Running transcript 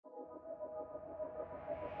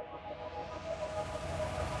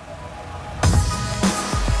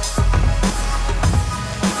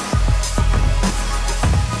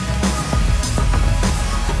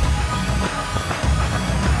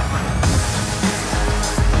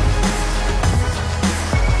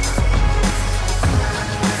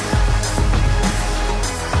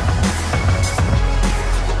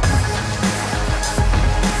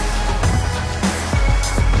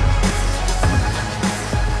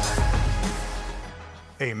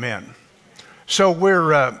Amen. So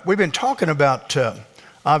we've been talking about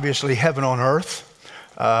obviously heaven on earth.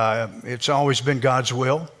 It's always been God's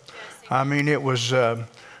will. I mean, it was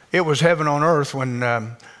heaven on earth when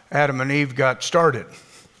Adam and Eve got started.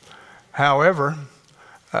 However,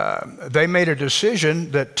 they made a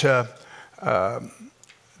decision that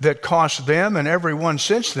cost them and everyone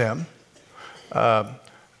since them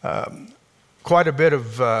quite a bit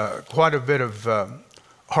of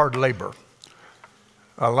hard labor.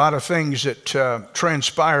 A lot of things that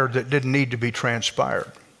transpired that didn't need to be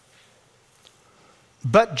transpired.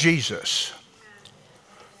 But Jesus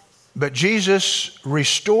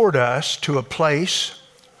restored us to a place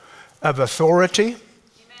of authority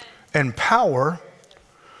and power,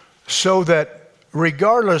 so that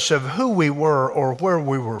regardless of who we were or where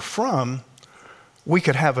we were from, we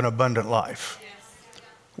could have an abundant life.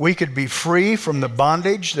 We could be free from the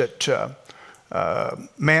bondage that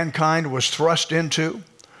mankind was thrust into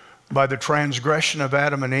by the transgression of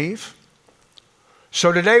Adam and Eve.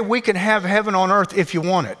 So today we can have heaven on earth if you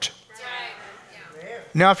want it.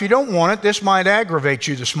 Now, if you don't want it, this might aggravate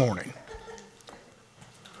you this morning.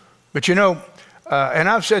 But you know, and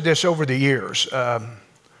I've said this over the years,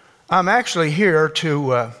 I'm actually here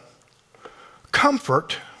to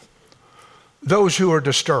comfort those who are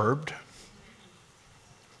disturbed,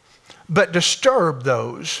 but disturb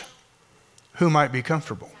those who might be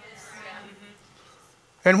comfortable.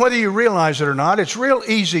 And whether you realize it or not, it's real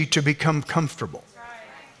easy to become comfortable.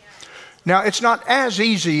 Now, it's not as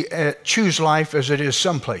easy at Choose Life as it is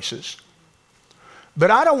some places.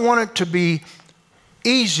 But I don't want it to be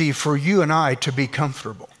easy for you and I to be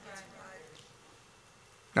comfortable.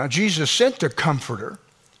 Now, Jesus sent the Comforter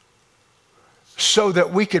so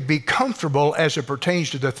that we could be comfortable as it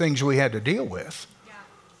pertains to the things we had to deal with.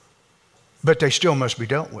 But they still must be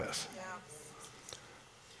dealt with.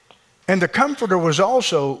 And the Comforter was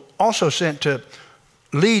also sent to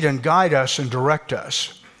lead and guide us and direct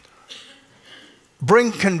us.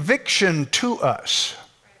 Bring conviction to us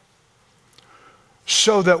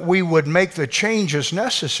so that we would make the changes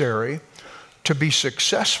necessary to be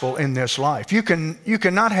successful in this life. You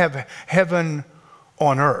cannot have heaven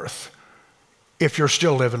on earth if you're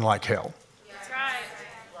still living like hell. That's right.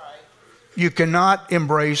 You cannot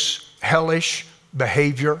embrace hellish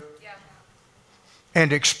behavior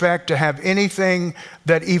and expect to have anything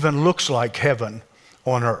that even looks like heaven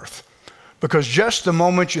on earth. Because just the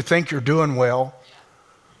moment you think you're doing well,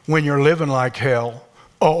 when you're living like hell,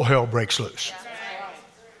 all hell breaks loose.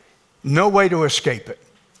 No way to escape it.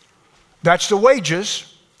 That's the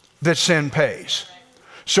wages that sin pays.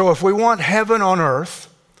 So if we want heaven on earth,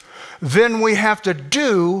 then we have to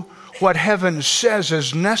do what heaven says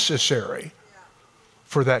is necessary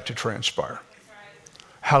for that to transpire.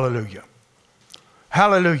 Hallelujah.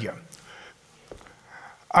 Hallelujah.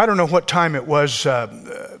 I don't know what time it was.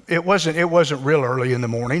 It wasn't real early in the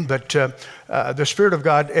morning, but the Spirit of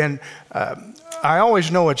God, and I always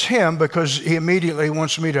know it's Him because He immediately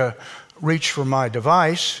wants me to reach for my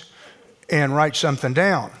device and write something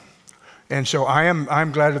down. And so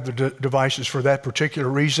I'm glad of the devices for that particular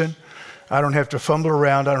reason. I don't have to fumble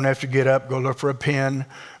around. I don't have to get up, go look for a pen,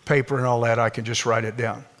 paper, and all that. I can just write it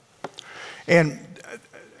down. And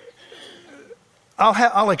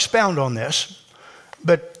I'll expound on this,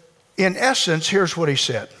 but in essence, here's what he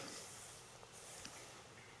said.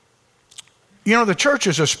 You know, the church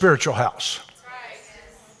is a spiritual house.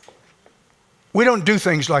 We don't do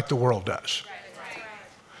things like the world does.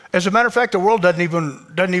 As a matter of fact, the world doesn't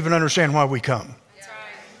even understand why we come.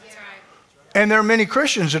 And there are many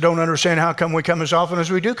Christians that don't understand how come we come as often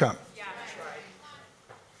as we do come.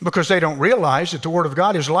 Because they don't realize that the Word of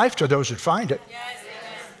God is life to those that find it.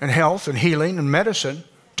 And health and healing and medicine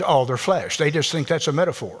to all their flesh. They just think that's a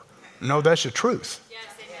metaphor. No, that's the truth.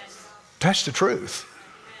 That's the truth.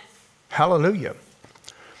 Hallelujah.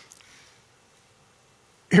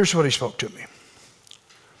 Here's what he spoke to me.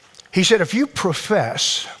 He said, if you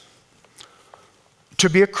profess to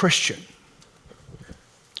be a Christian,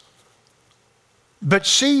 but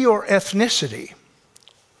see your ethnicity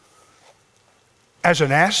as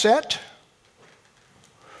an asset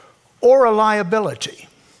or a liability,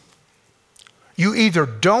 you either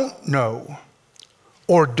don't know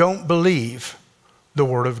or don't believe the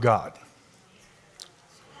Word of God.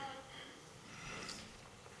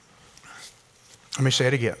 Let me say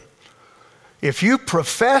it again. If you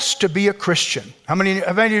profess to be a Christian, how many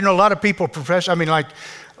of you know a lot of people profess? I mean, like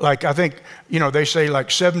I think, you know, they say like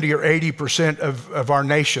 70 or 80% of our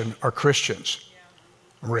nation are Christians.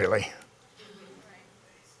 Really?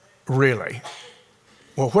 Really?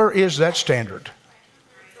 Well, where is that standard?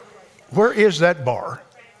 Where is that bar?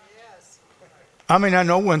 I mean, I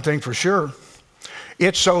know one thing for sure.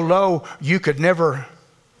 It's so low, you could never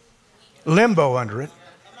limbo under it.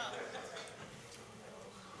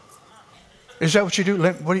 Is that what you do?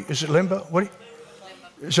 Is it limbo?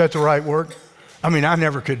 Is that the right word? I mean, I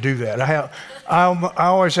never could do that. I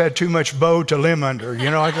always had too much bow to limb under,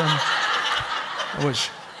 you know.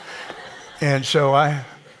 And so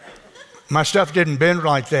my stuff didn't bend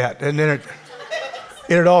like that. And then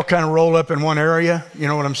it'd all kind of roll up in one area. You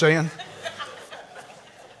know what I'm saying?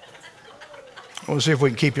 We'll see if we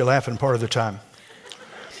can keep you laughing part of the time.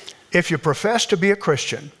 If you profess to be a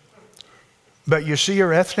Christian, but you see your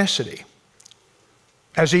ethnicity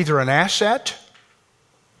as either an asset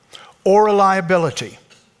or a liability,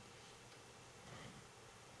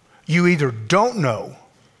 you either don't know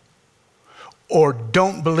or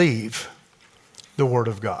don't believe the Word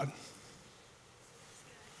of God.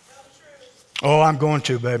 Oh, I'm going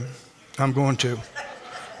to, babe. I'm going to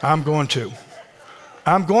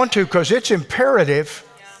because it's imperative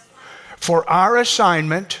for our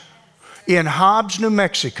assignment in Hobbs, New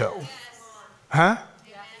Mexico. Huh?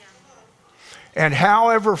 And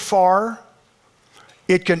however far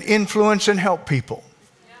it can influence and help people.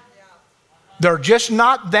 There are just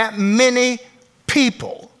not that many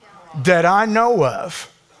people that I know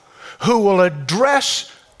of who will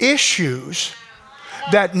address issues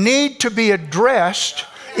that need to be addressed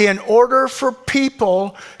in order for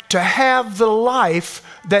people to have the life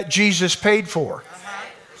that Jesus paid for.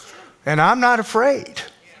 And I'm not afraid.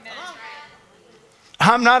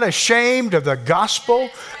 I'm not ashamed of the gospel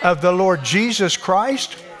of the Lord Jesus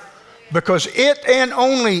Christ, because it and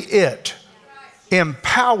only it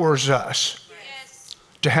empowers us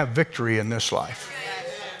to have victory in this life.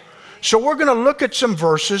 So we're going to look at some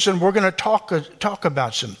verses and we're going to talk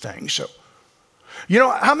about some things. So, you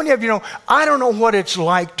know, how many of you know, I don't know what it's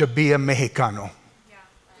like to be a Mexicano.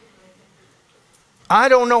 I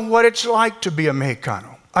don't know what it's like to be a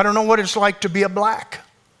Mexicano. I don't know what it's like to be a black.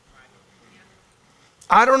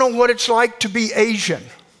 I don't know what it's like to be Asian.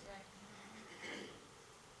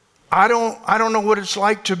 I don't know what it's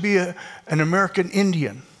like to be an American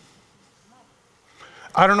Indian.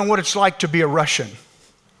 I don't know what it's like to be a Russian,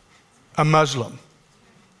 a Muslim,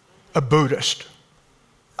 a Buddhist.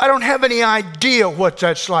 I don't have any idea what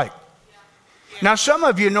that's like. Now, some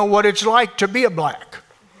of you know what it's like to be a black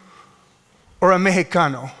or a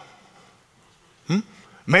Mexicano.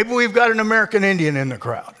 Maybe we've got an American Indian in the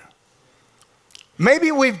crowd.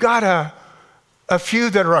 Maybe we've got a few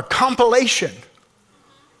that are a compilation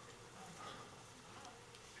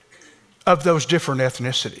of those different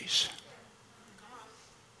ethnicities.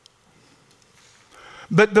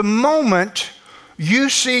 But the moment you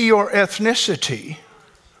see your ethnicity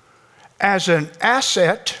as an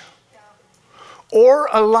asset or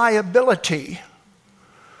a liability,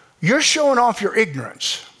 you're showing off your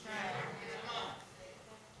ignorance.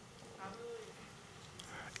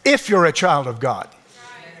 If you're a child of God.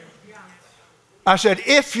 I said,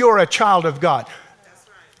 if you're a child of God.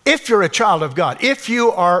 If you're a child of God. If you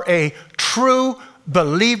are a true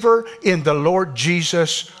believer in the Lord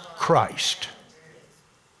Jesus Christ.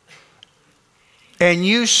 And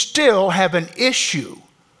you still have an issue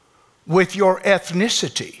with your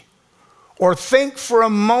ethnicity, or think for a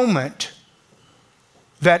moment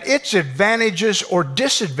that its advantages or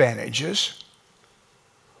disadvantages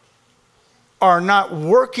are not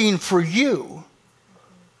working for you,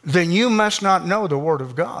 then you must not know the Word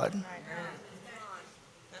of God,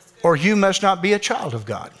 or you must not be a child of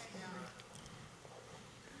God.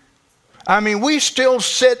 I mean, we still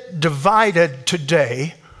sit divided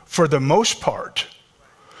today, for the most part,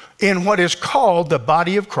 in what is called the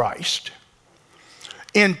body of Christ,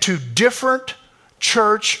 into different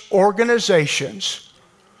church organizations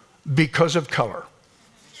because of color.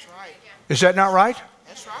 Is that not right?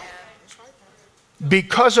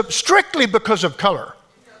 Strictly because of color.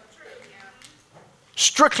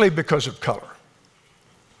 Strictly because of color.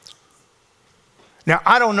 Now,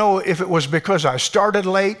 I don't know if it was because I started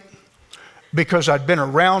late, because I'd been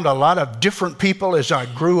around a lot of different people as I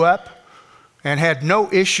grew up and had no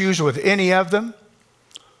issues with any of them,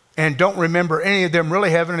 and don't remember any of them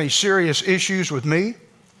really having any serious issues with me.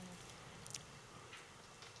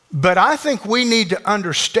 But I think we need to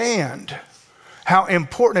understand how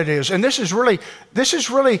important it is. And this is really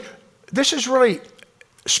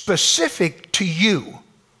specific to you,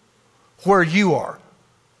 where you are.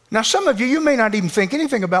 Now, some of you, you may not even think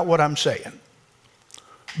anything about what I'm saying,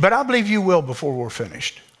 but I believe you will before we're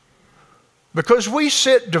finished. Because we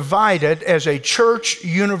sit divided as a church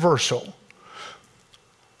universal,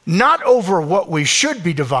 not over what we should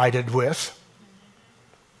be divided with,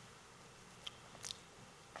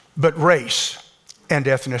 but race and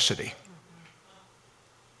ethnicity.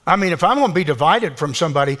 I mean, if I'm going to be divided from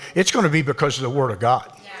somebody, it's going to be because of the Word of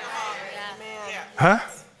God. Huh?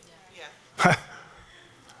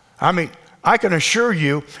 I mean, I can assure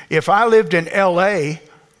you, if I lived in L.A.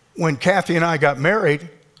 when Kathy and I got married,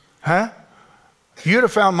 you'd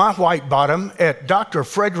have found my white bottom at Dr.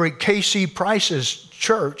 Frederick K.C. Price's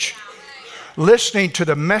church, listening to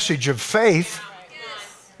the message of faith,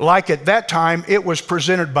 like at that time it was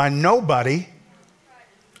presented by nobody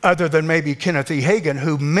other than maybe Kenneth E. Hagin,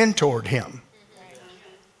 who mentored him.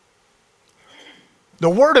 The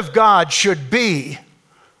Word of God should be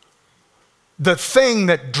the thing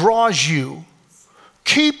that draws you,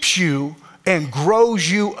 keeps you, and grows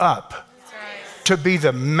you up to be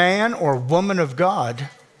the man or woman of God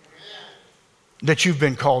that you've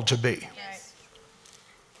been called to be.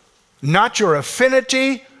 Not your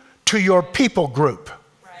affinity to your people group,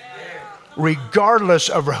 regardless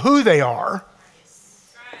of who they are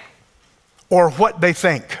or what they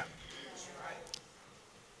think.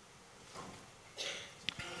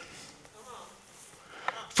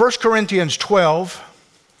 First Corinthians 12.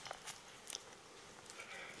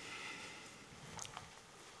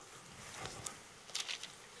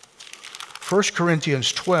 1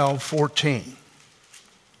 Corinthians 12:14.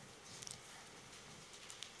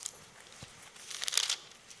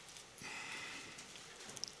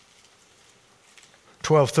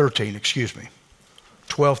 Excuse me.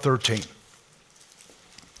 12:13.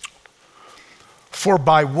 For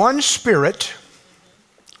by one Spirit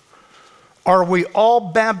are we all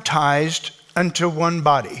baptized unto one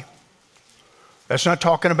body. That's not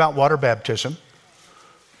talking about water baptism.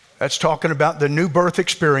 That's talking about the new birth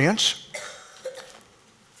experience.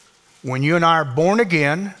 When you and I are born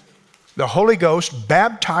again, the Holy Ghost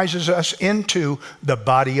baptizes us into the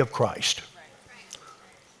body of Christ.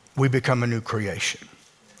 We become a new creation.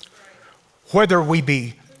 Whether we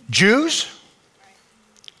be Jews,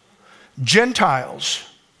 Gentiles,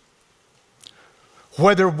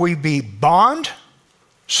 whether we be bond,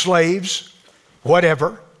 slaves,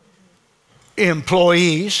 whatever,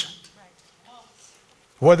 employees,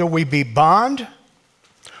 whether we be bond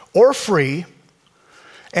or free,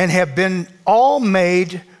 and have been all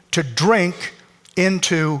made to drink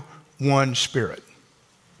into one Spirit.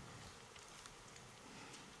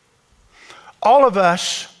 All of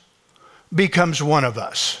us becomes one of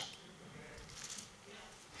us.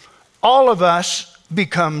 All of us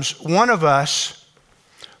becomes one of us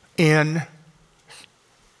in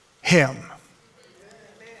Him.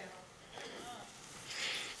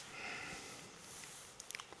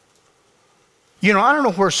 You know, I don't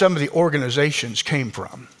know where some of the organizations came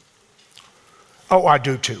from. Oh, I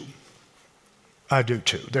do too. I do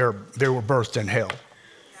too. They were birthed in hell.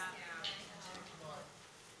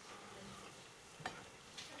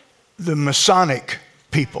 The Masonic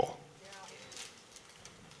people,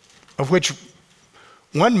 of which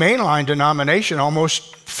one mainline denomination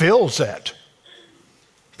almost fills that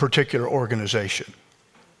particular organization.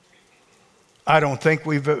 I don't think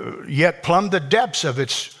we've yet plumbed the depths of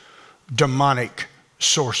its demonic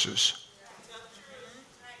sources.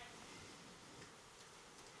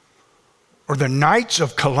 Or the Knights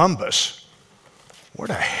of Columbus. Where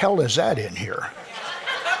the hell is that in here?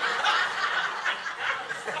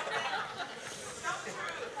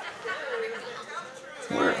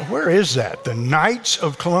 Where is that? The Knights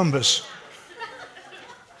of Columbus.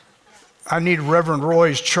 I need Reverend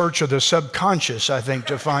Roy's Church of the Subconscious, I think,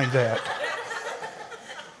 to find that.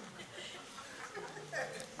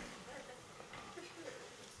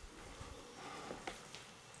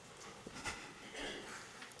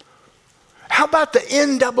 How about the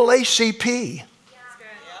NAACP?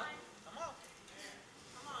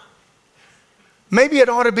 Maybe it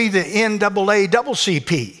ought to be the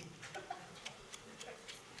NAACP.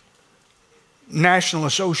 National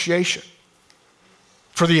Association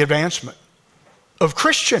for the Advancement of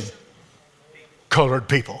Christian Colored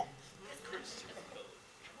People.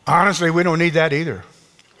 Honestly, we don't need that either.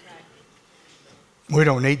 We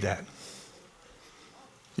don't need that.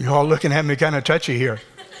 You're all looking at me kind of touchy here.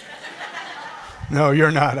 No,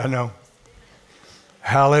 you're not, I know.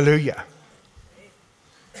 Hallelujah.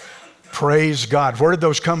 Praise God. Where did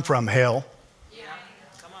those come from? Hell.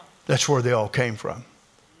 That's where they all came from.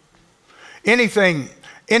 Anything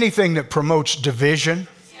that promotes division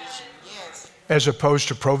as opposed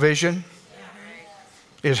to provision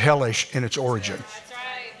is hellish in its origin.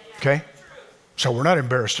 Okay? So we're not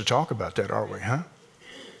embarrassed to talk about that, are we, huh?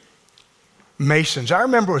 Masons. I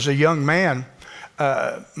remember as a young man,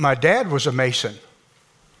 my dad was a Mason.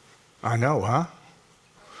 I know, huh?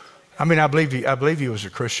 I mean, I believe he was a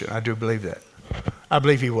Christian. I do believe that. I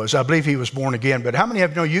believe he was. I believe he was born again. But how many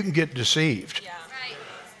of you know you can get deceived? Yeah.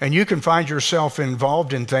 And you can find yourself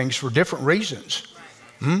involved in things for different reasons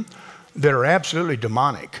that are absolutely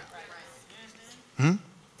demonic.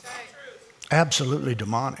 Absolutely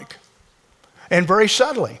demonic. And very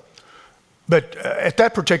subtly. But at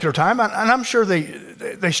that particular time, and I'm sure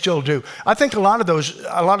they still do. I think a lot of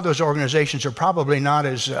those organizations are probably not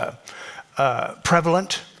as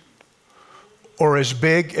prevalent or as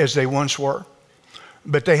big as they once were.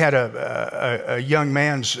 But they had a young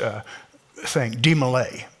man's thing,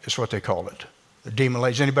 D-Malay is what they called it. The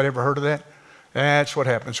D-Malays. Anybody ever heard of that? That's what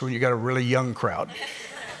happens when you got a really young crowd.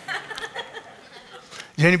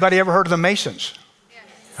 Has anybody ever heard of the Masons?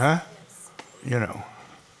 Huh? You know.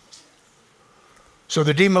 So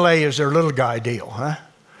the D-Malay is their little guy deal, huh?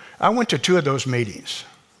 I went to 2 of those meetings.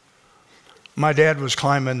 My dad was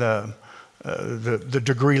climbing the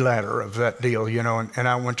degree ladder of that deal, you know, and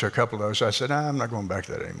I went to a couple of those. I said, I'm not going back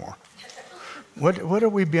to that anymore. What are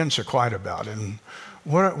we being so quiet about? And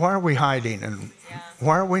why are we hiding? And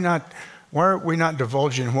why are we not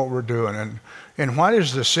divulging what we're doing? And why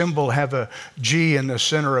does the symbol have a G in the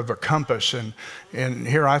center of a compass? And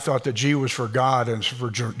here I thought the G was for God and for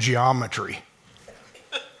geometry.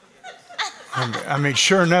 I mean,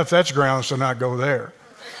 sure enough, that's grounds to not go there.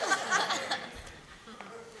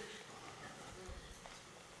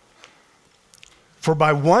 For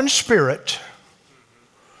by one Spirit,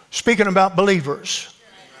 speaking about believers,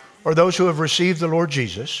 or those who have received the Lord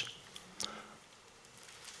Jesus.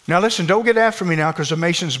 Now listen, don't get after me now, because the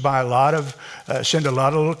Masons send a lot of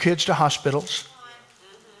little kids to hospitals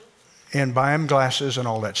and buy them glasses and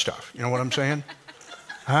all that stuff. You know what I'm saying?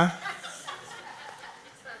 Huh?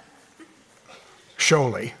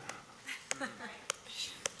 Surely.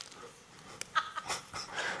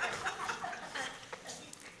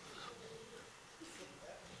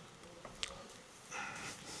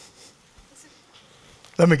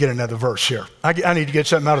 Let me get another verse here. I need to get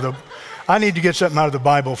something out of the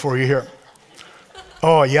Bible for you here.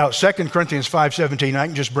 Oh yeah, 2 Corinthians 5:17. I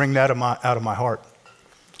can just bring that out of my heart.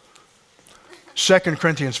 2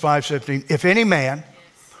 Corinthians 5:17. If any man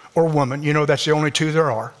or woman, you know that's the only 2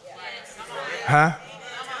 there are. Huh?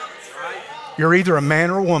 You're either a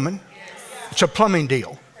man or a woman. It's a plumbing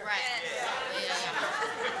deal.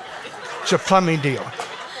 It's a plumbing deal.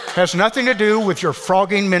 It has nothing to do with your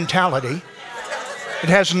frogging mentality. It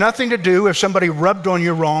has nothing to do if somebody rubbed on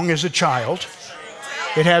you wrong as a child.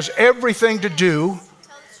 It has everything to do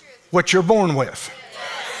what you're born with.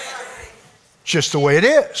 It's just the way it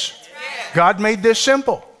is. God made this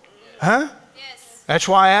simple. Huh? That's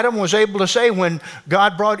why Adam was able to say, when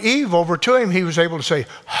God brought Eve over to him, he was able to say,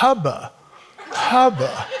 hubba, hubba,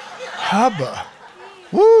 hubba.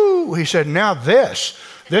 Woo! He said, now this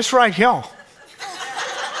right here.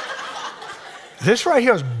 This right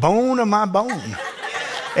here is bone of my bone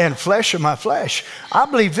and flesh of my flesh. I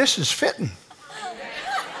believe this is fitting.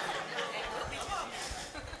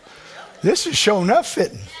 This is showing up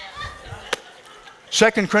fitting.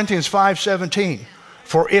 2 Corinthians 5:17.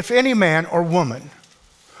 For if any man or woman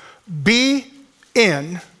be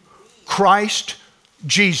in Christ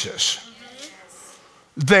Jesus,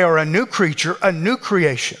 they are a new creature, a new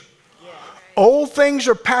creation. Old things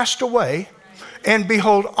are passed away, and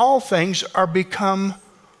behold, all things are become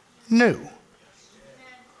new.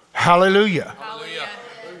 Hallelujah. Hallelujah.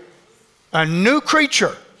 A new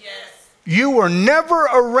creature. You were never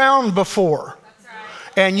around before,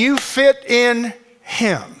 and you fit in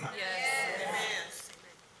Him.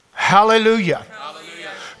 Hallelujah.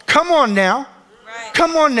 Come on now.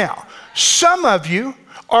 Come on now. Some of you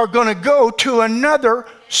are going to go to another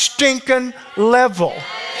stinking level.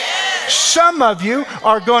 Some of you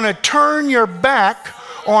are going to turn your back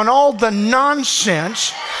on all the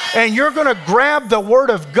nonsense, and you're going to grab the Word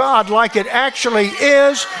of God like it actually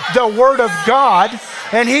is the Word of God,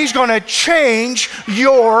 and He's going to change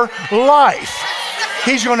your life.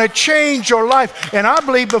 He's going to change your life. And I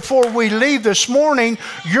believe before we leave this morning,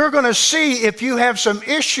 you're going to see if you have some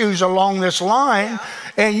issues along this line,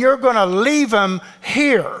 and you're going to leave them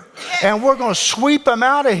here. And we're going to sweep them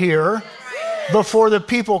out of here before the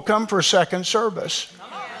people come for second service.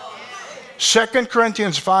 2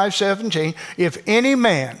 Corinthians 5:17, if any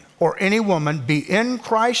man or any woman be in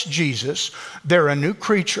Christ Jesus, they're a new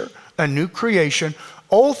creature, a new creation.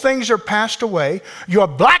 Old things are passed away. Your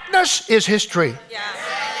blackness is history.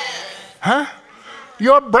 Huh?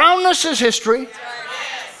 Your brownness is history.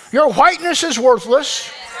 Your whiteness is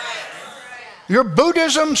worthless. Your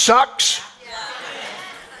Buddhism sucks.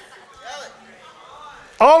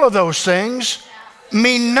 All of those things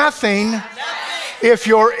mean nothing if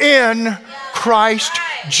you're in Christ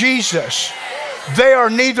Jesus. They are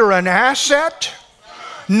neither an asset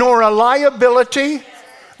nor a liability.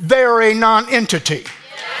 They are a non-entity.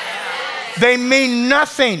 They mean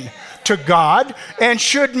nothing to God and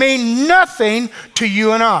should mean nothing to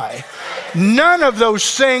you and I. None of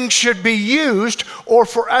those things should be used, or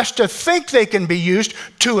for us to think they can be used,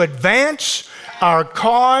 to advance our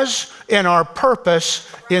cause and our purpose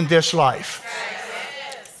in this life.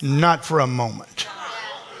 Not for a moment.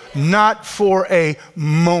 Not for a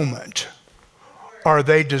moment are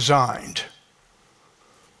they designed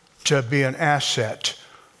to be an asset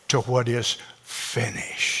to what is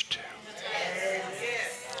finished.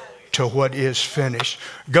 To what is finished.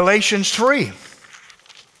 Galatians 3.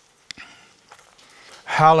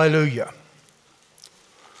 Hallelujah.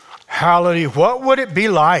 Hallelujah. What would it be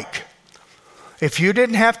like if you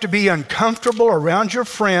didn't have to be uncomfortable around your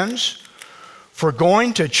friends for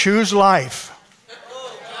going to choose life?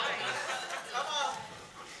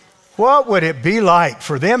 What would it be like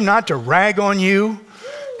for them not to rag on you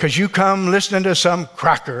because you come listening to some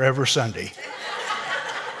cracker every Sunday?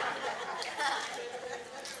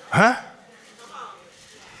 Huh?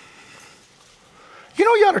 You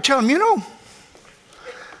know, you ought to tell them, you know,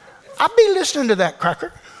 I'll be listening to that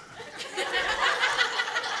cracker.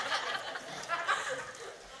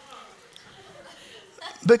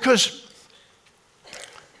 Because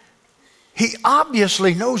he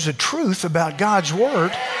obviously knows the truth about God's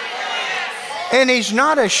Word, and he's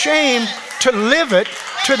not ashamed to live it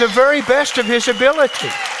to the very best of his ability.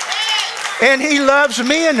 And he loves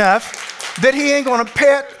me enough that he ain't going to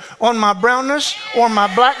pet on my brownness or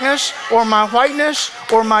my blackness or my whiteness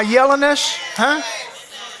or my yellowness, huh?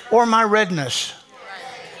 Or my redness.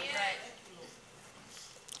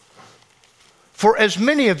 For as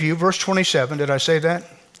many of you, verse 27, did I say that?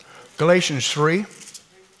 Galatians 3.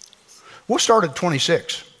 We'll start at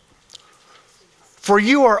 26. For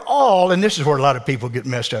you are all, and this is where a lot of people get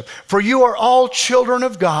messed up, for you are all children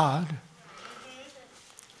of God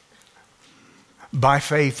by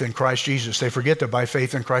faith in Christ Jesus. They forget that by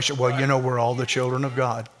faith in Christ, well, you know, we're all the children of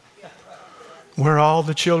God. We're all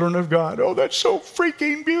the children of God. Oh, that's so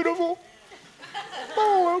freaking beautiful.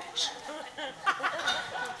 Oh,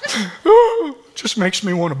 just makes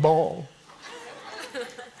me want to bawl.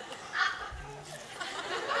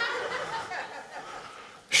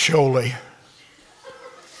 Surely.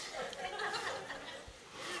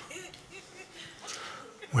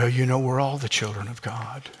 Well, you know, we're all the children of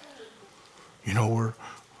God. You know,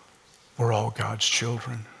 we're all God's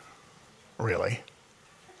children. Really?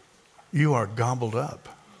 You are gobbled up.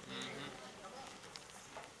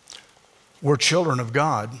 We're children of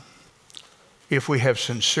God if we have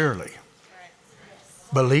sincerely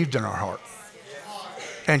believed in our heart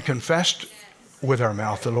and confessed with our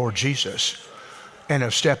mouth the Lord Jesus and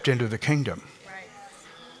have stepped into the kingdom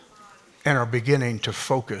and are beginning to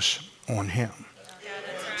focus on Him.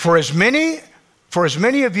 For as many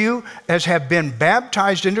of you as have been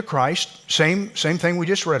baptized into Christ, same thing we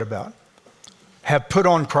just read about, have put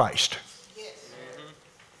on Christ.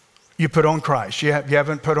 You put on Christ. You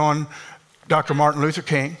haven't put on Dr. Martin Luther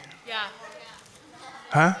King. Yeah.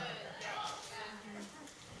 Huh?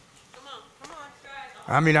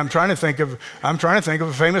 I mean, I'm trying to think of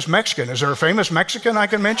a famous Mexican. Is there a famous Mexican I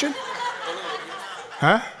can mention?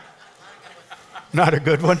 Huh? Not a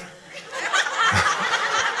good one.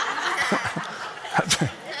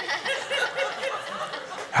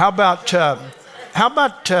 How about a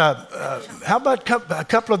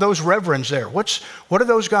couple of those reverends there? What are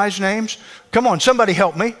those guys' names? Come on, somebody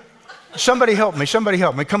help me. Somebody help me. Somebody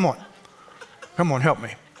help me. Come on. Come on, help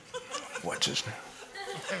me. What's his name?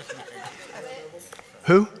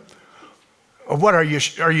 Who? What are you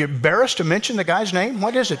embarrassed to mention the guy's name?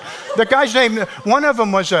 What is it? The guy's name. One of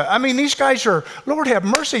them was. I mean, these guys are. Lord have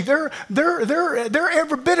mercy. They're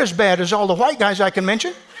every bit as bad as all the white guys I can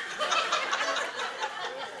mention.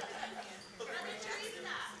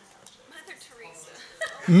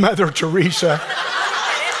 Mother Teresa.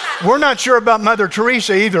 We're not sure about Mother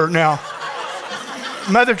Teresa either now.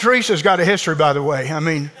 Mother Teresa's got a history, by the way. I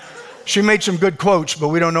mean, she made some good quotes, but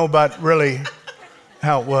we don't know about really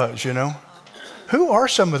how it was, you know. Who are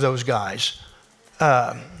some of those guys?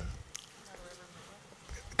 Come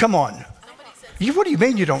on. What do you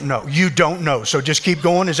mean you don't know? You don't know, so just keep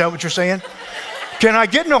going. Is that what you're saying? Can I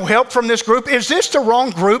get no help from this group? Is this the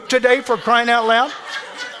wrong group today, for crying out loud?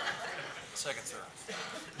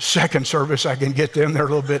 Second service, I can get them there a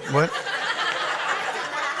little bit. What?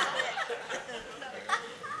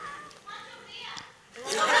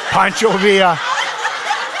 Pancho Villa.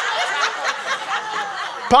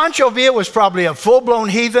 Pancho Villa was probably a full-blown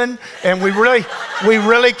heathen, and we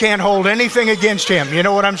really can't hold anything against him. You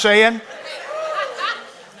know what I'm saying?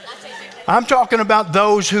 I'm talking about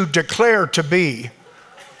those who declare to be.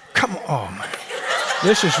 Come on, man.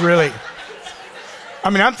 This is really... I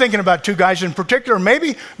mean, I'm thinking about two guys in particular.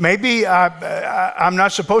 Maybe I'm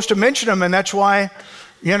not supposed to mention them, and that's why,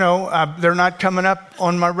 you know, they're not coming up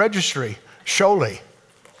on my registry. Sholey.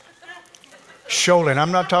 And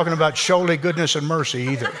I'm not talking about Sholey goodness and mercy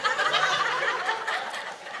either.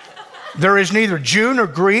 There is neither Jew nor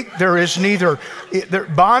Greek. There is neither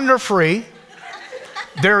bond nor free.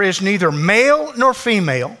 There is neither male nor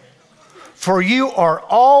female. For you are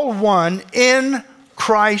all one in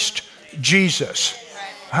Christ Jesus.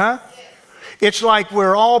 Huh? It's like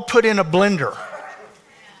we're all put in a blender.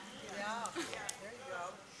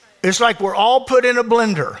 It's like we're all put in a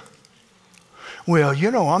blender. Well, you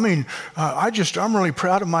know, I mean, I'm really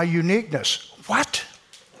proud of my uniqueness. What?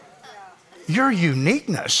 Your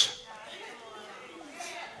uniqueness?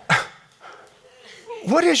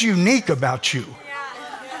 What is unique about you?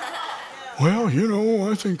 Well, you know,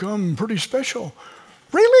 I think I'm pretty special.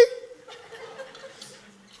 Really?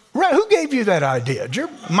 Right, who gave you that idea? Had your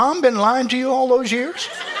mom been lying to you all those years?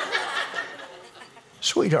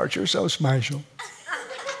 Sweetheart, you're so special.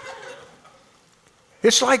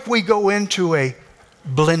 It's like we go into a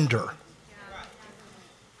blender.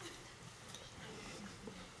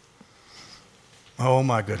 Oh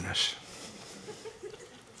my goodness.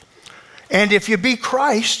 And if you be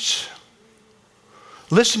Christ's,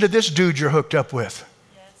 listen to this dude you're hooked up with.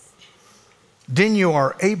 Then you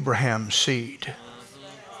are Abraham's seed.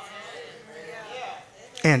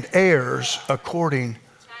 And heirs according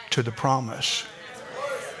to the promise.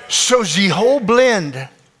 So the whole blend,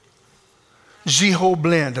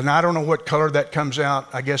 and I don't know what color that comes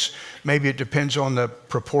out. I guess maybe it depends on the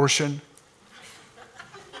proportion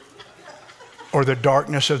or the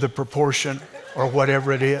darkness of the proportion or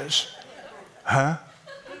whatever it is. Huh?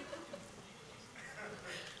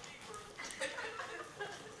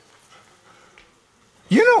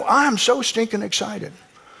 You know, I am so stinking excited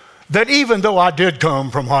that even though I did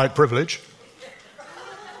come from white privilege,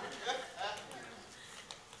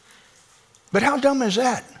 but how dumb is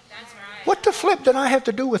that? What the flip did I have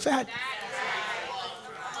to do with that?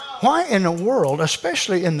 Why in the world,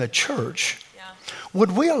 especially in the church,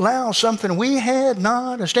 would we allow something we had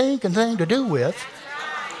not a stinking thing to do with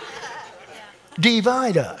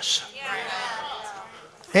divide us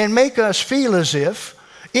and make us feel as if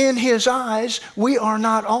in His eyes we are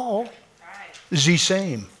not all the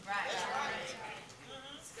same?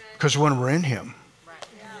 Because when we're in Him,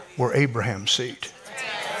 we're Abraham's seed.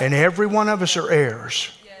 And every one of us are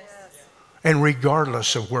heirs. And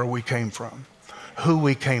regardless of where we came from, who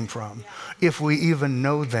we came from, if we even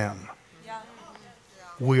know them,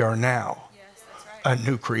 we are now a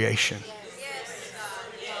new creation.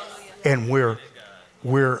 And we're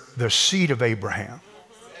the seed of Abraham.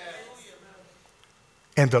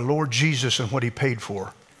 And the Lord Jesus and what He paid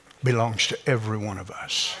for belongs to every one of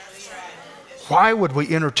us. Why would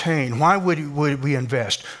we entertain? Why would we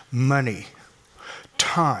invest money,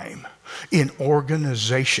 time in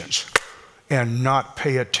organizations and not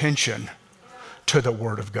pay attention to the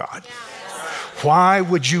Word of God? Why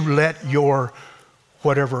would you let your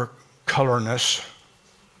whatever colorness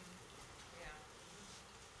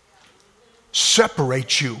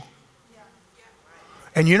separate you?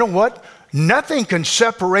 And you know what? Nothing can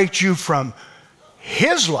separate you from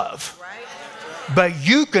His love. But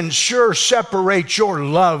you can sure separate your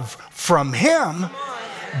love from Him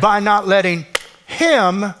by not letting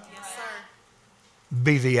Him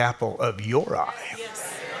be the apple of your eye.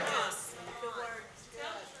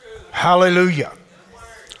 Hallelujah.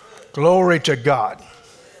 Glory to God.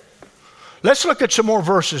 Let's look at some more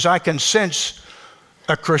verses. I can sense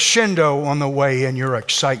a crescendo on the way in your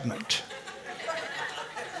excitement.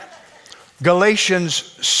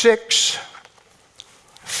 Galatians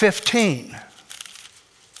 6:15.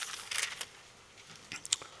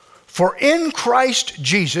 For in Christ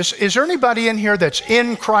Jesus, is there anybody in here that's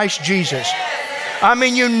in Christ Jesus? I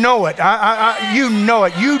mean, you know it. You know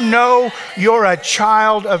it. You know you're a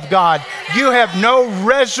child of God. You have no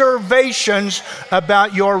reservations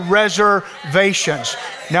about your reservations.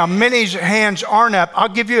 Now, many hands aren't up. I'll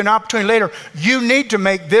give you an opportunity later. You need to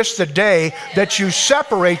make this the day that you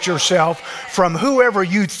separate yourself from whoever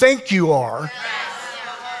you think you are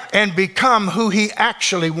and become who He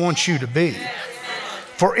actually wants you to be.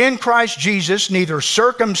 For in Christ Jesus neither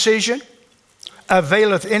circumcision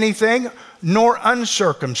availeth anything, nor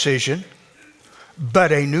uncircumcision,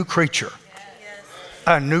 but a new creature,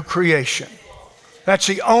 a new creation. That's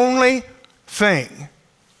the only thing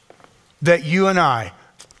that you and I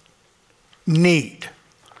need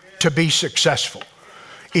to be successful.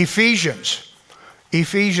 Ephesians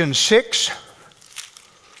Ephesians 6,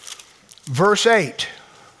 verse 8.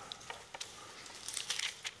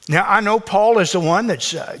 Now, I know Paul is the one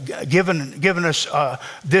that's given us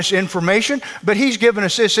this information, but he's given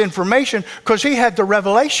us this information because he had the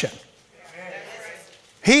revelation.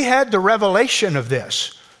 He had the revelation of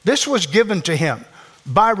this. This was given to him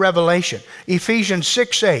by revelation. Ephesians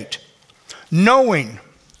 6, 8. Knowing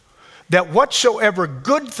that whatsoever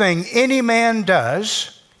good thing any man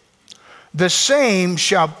does, the same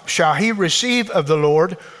shall he receive of the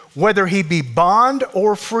Lord, whether he be bond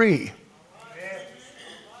or free.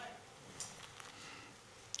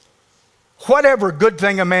 Whatever good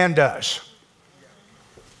thing a man does,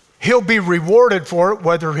 he'll be rewarded for it,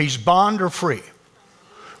 whether he's bond or free,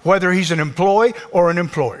 whether he's an employee or an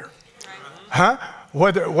employer,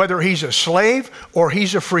 whether he's a slave or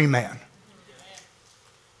he's a free man.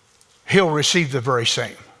 He'll receive the very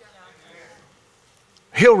same.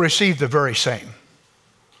 He'll receive the very same.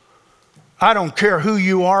 I don't care who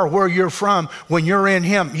you are, where you're from, when you're in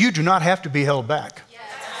him, you do not have to be held back.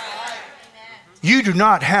 You do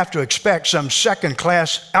not have to expect some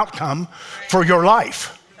second-class outcome for your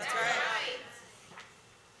life.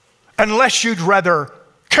 Unless you'd rather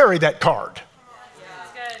carry that card.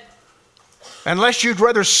 Unless you'd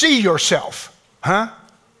rather see yourself,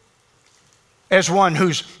 as one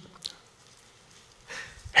whose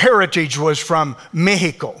heritage was from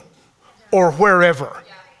Mexico or wherever.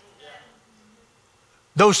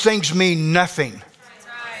 Those things mean nothing.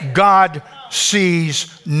 God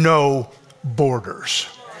sees no borders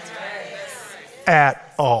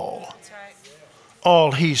at all.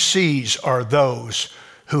 All he sees are those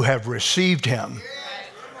who have received him,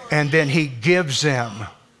 and then he gives them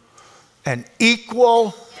an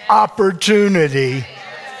equal opportunity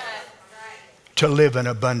to live an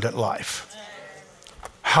abundant life.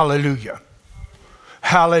 Hallelujah.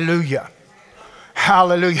 Hallelujah.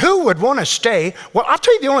 Hallelujah. Who would want to stay? Well, I'll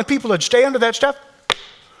tell you the only people that stay under that stuff.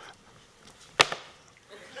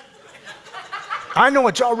 I know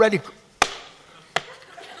it's already.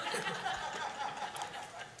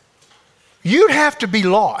 You'd have to be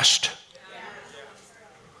lost.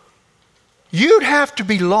 You'd have to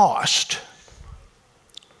be lost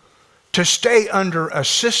to stay under a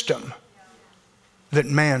system that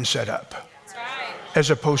man set up, as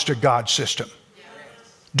opposed to God's system.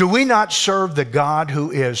 Do we not serve the God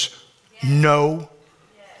who is no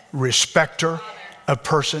respecter of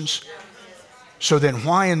persons? So then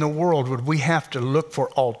why in the world would we have to look for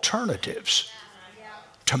alternatives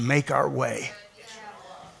to make our way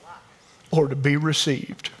or to be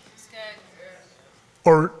received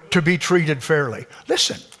or to be treated fairly?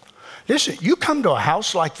 Listen, you come to a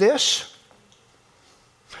house like this,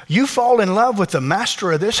 you fall in love with the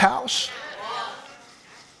master of this house,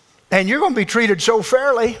 and you're going to be treated so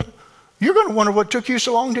fairly, you're going to wonder what took you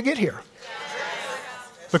so long to get here.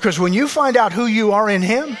 Because when you find out who you are in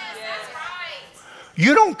him,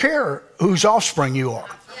 you don't care whose offspring you are.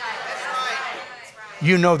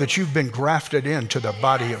 You know that you've been grafted into the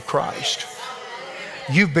body of Christ.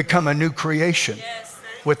 You've become a new creation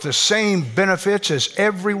with the same benefits as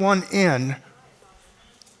everyone in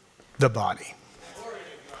the body.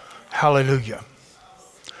 Hallelujah.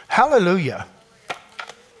 Hallelujah.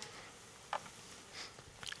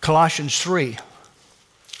 Colossians 3.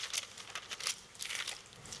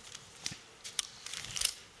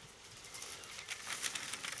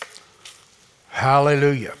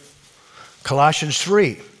 Hallelujah. Colossians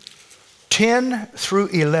 3, 10 through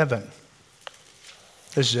 11.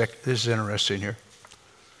 This is interesting here.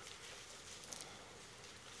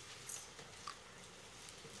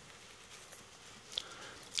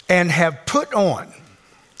 And have put on.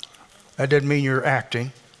 That doesn't mean you're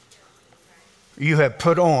acting. You have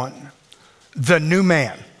put on the new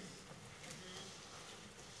man.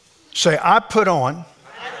 Say, I put on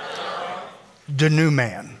the new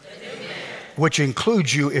man. Which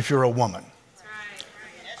includes you if you're a woman.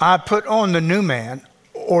 I put on the new man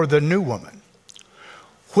or the new woman,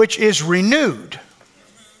 which is renewed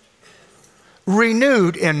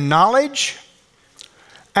in knowledge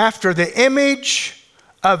after the image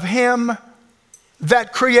of him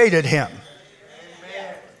that created him.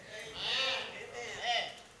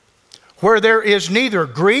 Where there is neither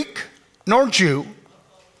Greek nor Jew,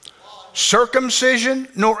 circumcision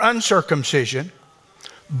nor uncircumcision,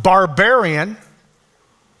 barbarian,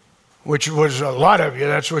 which was a lot of you,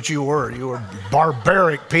 that's what you were. You were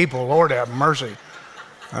barbaric people, Lord have mercy.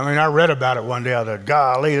 I mean, I read about it one day. I thought,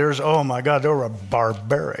 golly, oh my God, they were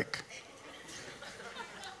barbaric.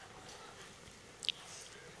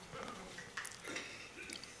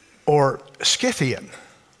 Or Scythian.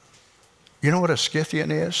 You know what a Scythian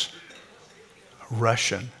is?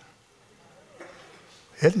 Russian.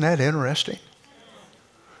 Isn't that interesting?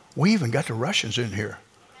 We even got the Russians in here.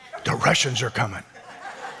 The Russians are coming.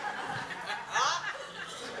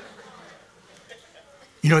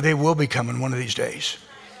 You know, they will be coming one of these days.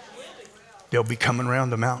 They'll be coming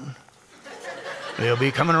around the mountain. They'll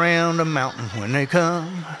be coming around the mountain when they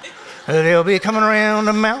come. They'll be coming around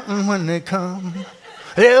the mountain when they come.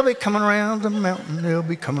 They'll be coming around the mountain. They'll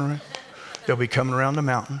be coming around. They'll be coming around the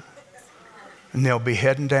mountain. And they'll be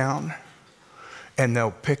heading down. And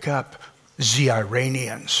they'll pick up the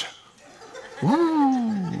Iranians. Ooh.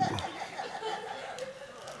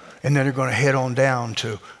 And then they're going to head on down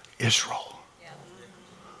to Israel.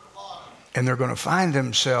 And they're going to find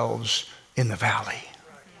themselves in the valley.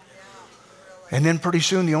 And then pretty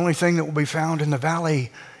soon the only thing that will be found in the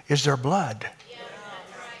valley is their blood,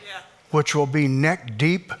 which will be neck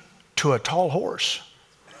deep to a tall horse.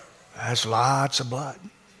 That's lots of blood.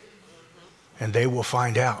 And they will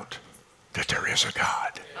find out that there is a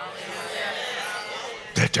God.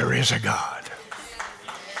 That there is a God.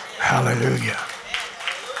 Hallelujah.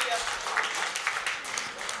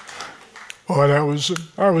 Boy, that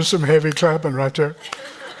was some heavy clapping right there.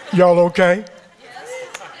 Y'all okay?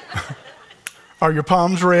 Yes. Are your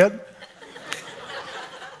palms red?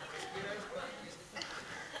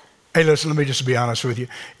 Hey, listen, let me just be honest with you.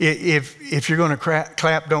 If you're going to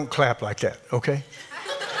clap, don't clap like that, okay?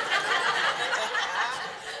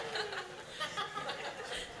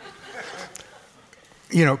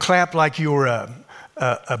 You know, clap like you were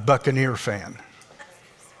a Buccaneer fan.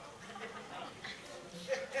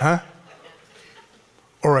 Huh?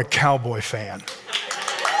 Or a Cowboy fan.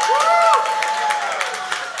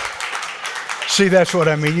 See, that's what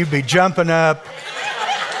I mean. You'd be jumping up.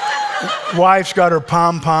 Wife's got her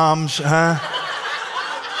pom-poms, huh?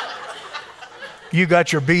 You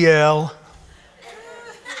got your BL.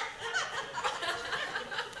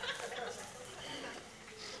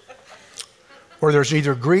 Where there's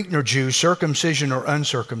neither Greek nor Jew, circumcision or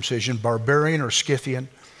uncircumcision, barbarian or Scythian,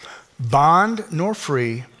 bond nor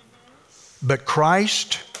free, but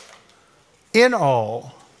Christ in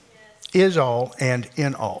all, is all, and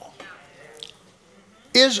in all.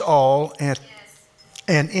 Is all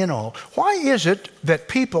and in all. Why is it that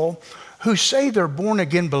people who say they're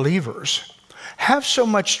born-again believers have so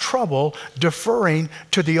much trouble deferring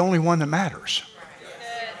to the only one that matters?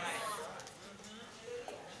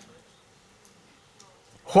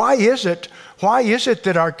 Why is it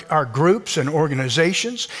that our groups and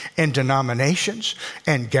organizations and denominations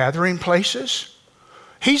and gathering places,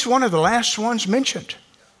 he's one of the last ones mentioned.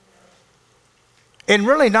 And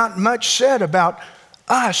really not much said about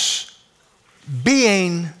us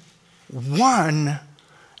being one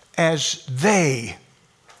as they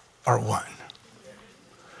are one.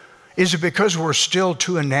 Is it because we're still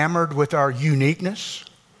too enamored with our uniqueness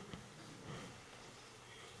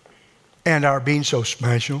and our being so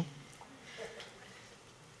special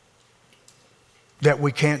that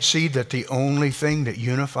we can't see that the only thing that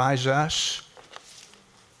unifies us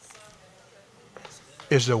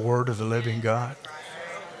is the Word of the living God?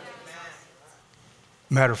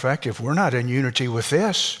 Matter of fact, if we're not in unity with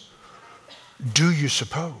this, do you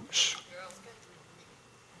suppose?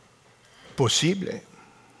 Posible.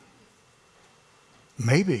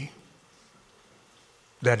 Maybe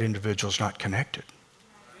that individual's not connected.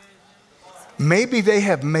 Maybe they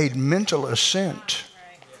have made mental assent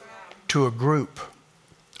to a group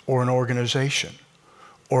or an organization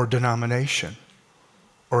or a denomination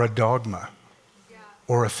or a dogma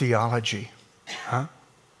or a theology, huh?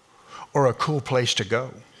 Or a cool place to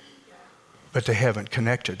go, but they haven't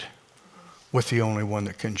connected with the only one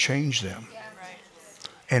that can change them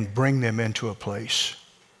and bring them into a place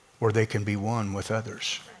where they can be one with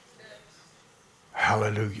others.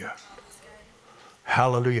 Hallelujah.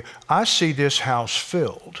 Hallelujah. I see this house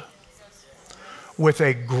filled with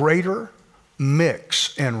a greater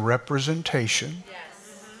mix and representation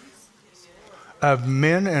of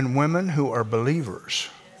men and women who are believers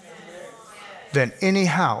than any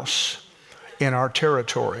house in our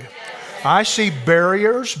territory. I see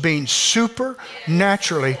barriers being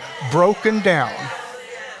supernaturally broken down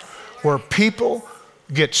where people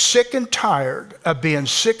get sick and tired of being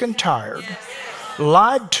sick and tired,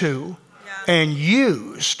 lied to, and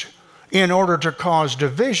used in order to cause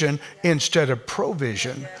division instead of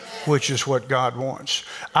provision, which is what God wants.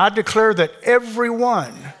 I declare that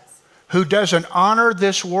everyone who doesn't honor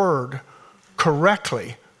this word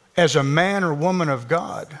correctly as a man or woman of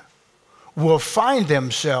God will find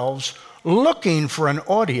themselves looking for an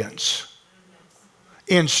audience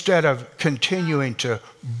instead of continuing to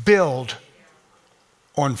build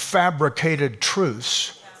on fabricated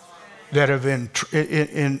truths that have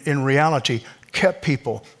in reality kept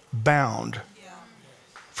people bound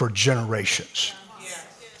for generations.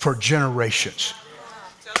 For generations.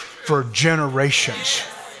 For generations.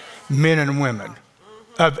 Men and women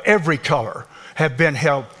of every color have been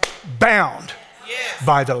held bound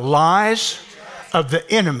by the lies of the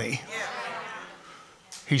enemy.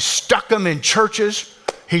 He's stuck them in churches.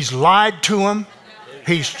 He's lied to them.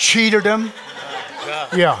 He's cheated them.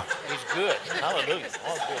 Yeah. He's good. Hallelujah.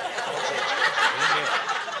 All good.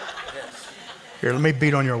 Yes. Here, let me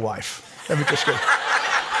beat on your wife. Let me just go.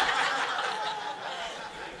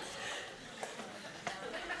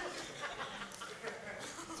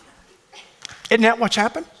 Isn't that what's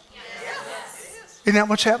happened? Yes. Isn't that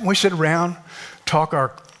what's happened? We sit around, talk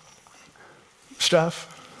our stuff.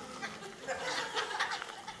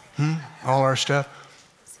 All our stuff.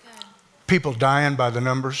 People dying by the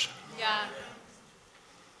numbers. Yeah.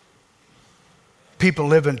 People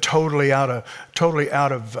living totally out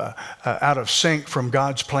of sync from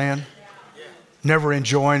God's plan. Never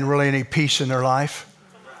enjoying really any peace in their life.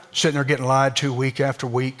 Sitting there getting lied to week after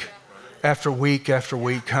week, after week after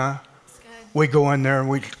week, huh? We go in there and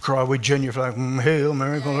we cry, we genuflect, Hail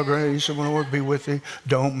Mary, full of grace, the Lord be with thee.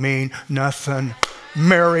 Don't mean nothing.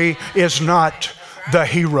 Mary is not the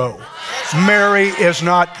hero. Mary is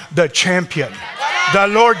not the champion. The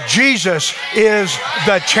Lord Jesus is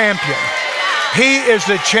the champion. He is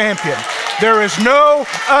the champion. There is no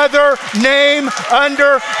other name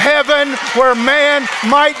under heaven where man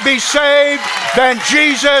might be saved than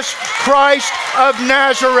Jesus Christ of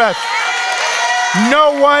Nazareth.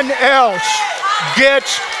 No one else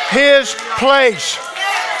gets his place.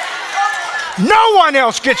 No one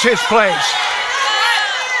else gets his place.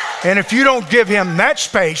 And if you don't give him that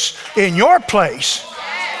space in your place,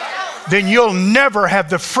 then you'll never have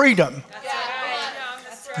the freedom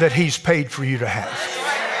that he's paid for you to have.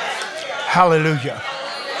 Hallelujah.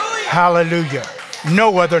 Hallelujah.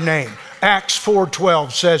 No other name. Acts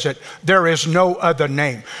 4:12 says it. There is no other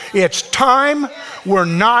name. It's time we're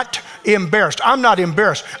not embarrassed. I'm not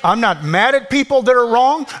embarrassed. I'm not mad at people that are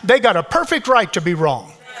wrong. They got a perfect right to be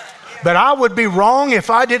wrong. But I would be wrong if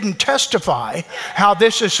I didn't testify how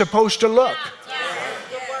this is supposed to look.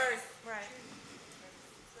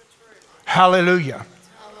 Hallelujah.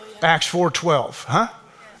 Acts 4:12. Huh?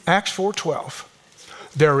 Acts 4:12.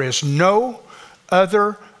 There is no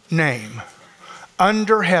other name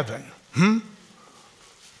under heaven.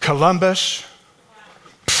 Columbus.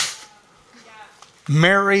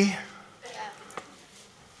 Mary.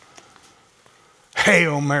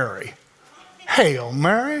 Hail Mary. Hail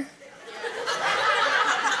Mary.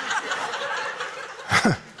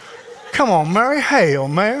 Come on, Mary. Hail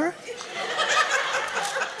Mary.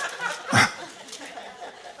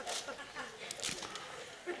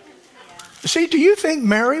 See, do you think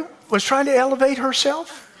Mary was trying to elevate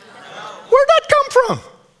herself? Where'd that come from?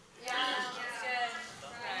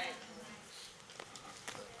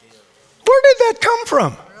 Where did that come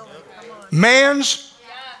from? Man's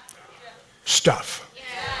stuff.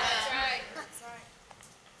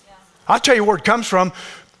 I'll tell you where it comes from.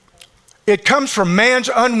 It comes from man's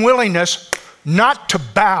unwillingness not to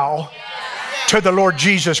bow to the Lord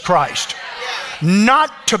Jesus Christ.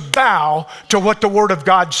 Not to bow to what the Word of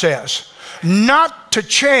God says. Not to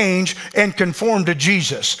change and conform to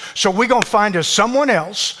Jesus. So we're going to find us someone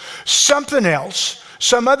else, something else,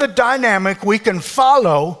 some other dynamic we can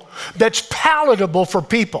follow that's palatable for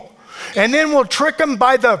people. And then we'll trick them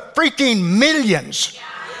by the freaking millions,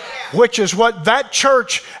 which is what that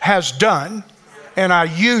church has done. And I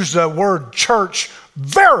use the word church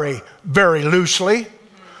very, very loosely,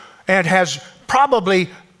 and has probably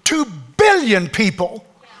 2 billion people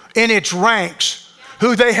in its ranks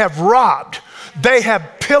who they have robbed, they have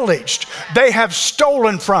pillaged, they have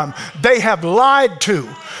stolen from, they have lied to.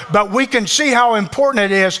 But we can see how important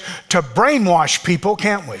it is to brainwash people,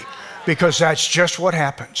 can't we? Because that's just what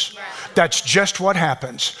happens. That's just what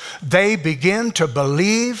happens. They begin to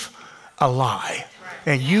believe a lie.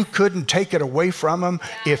 And you couldn't take it away from them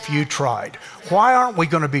if you tried. Why aren't we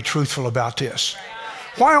going to be truthful about this?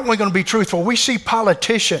 Why aren't we going to be truthful? We see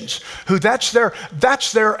politicians who that's their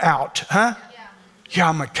out, huh? Yeah,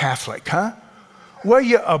 I'm a Catholic, huh? Were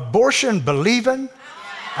you abortion believing?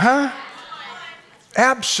 Huh?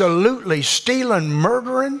 Absolutely stealing,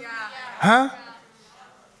 murdering? Huh?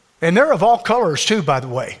 And they're of all colors too, by the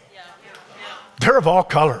way. They're of all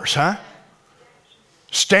colors, huh?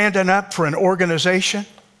 Standing up for an organization.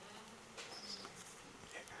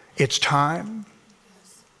 It's time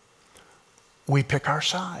we pick our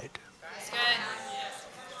side.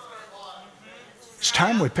 It's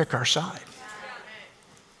time we pick our side.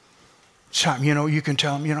 Time, you can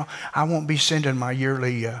tell them, I won't be sending my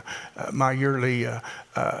yearly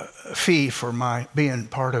fee for my being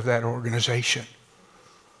part of that organization.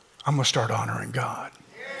 I'm going to start honoring God.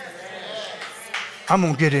 I'm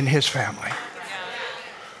going to get in his family.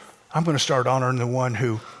 I'm going to start honoring the one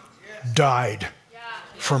who died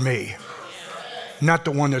for me, not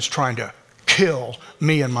the one that's trying to kill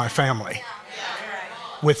me and my family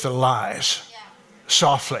with the lies,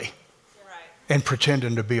 softly, and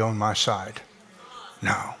pretending to be on my side.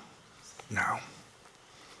 No.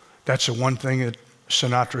 That's the one thing that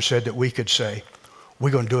Sinatra said that we could say,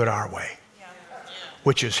 we're going to do it our way,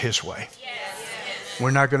 which is his way.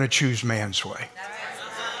 We're not going to choose man's way.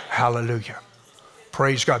 Hallelujah.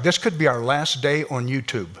 Praise God. This could be our last day on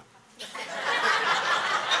YouTube.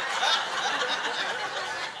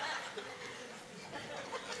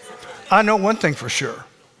 I know one thing for sure.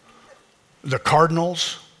 The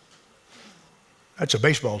Cardinals, that's a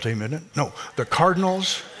baseball team, isn't it? No, the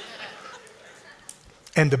Cardinals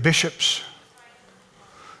and the bishops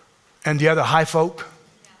and the other high folk,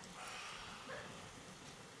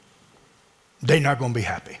 they're not going to be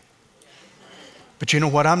happy. But you know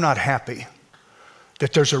what? I'm not happy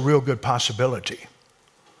that there's a real good possibility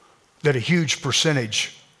that a huge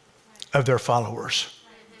percentage of their followers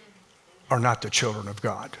are not the children of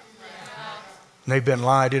God. And they've been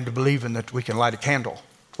lied into believing that we can light a candle.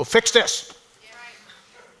 We'll fix this.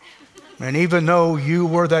 And even though you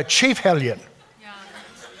were that chief hellion,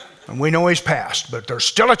 and we know he's passed, but there's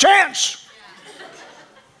still a chance.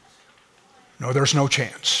 No, there's no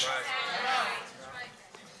chance.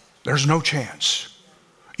 There's no chance.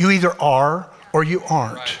 You either are or you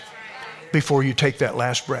aren't before you take that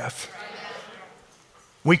last breath.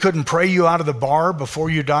 We couldn't pray you out of the bar before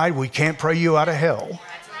you died. We can't pray you out of hell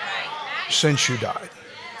since you died.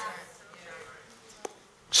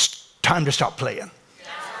 It's time to stop playing.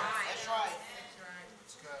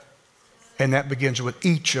 And that begins with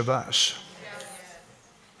each of us.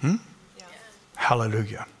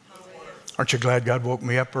 Hallelujah. Aren't you glad God woke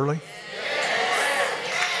me up early?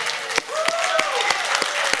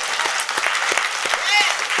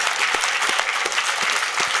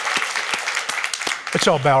 Let's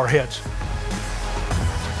all bow our heads.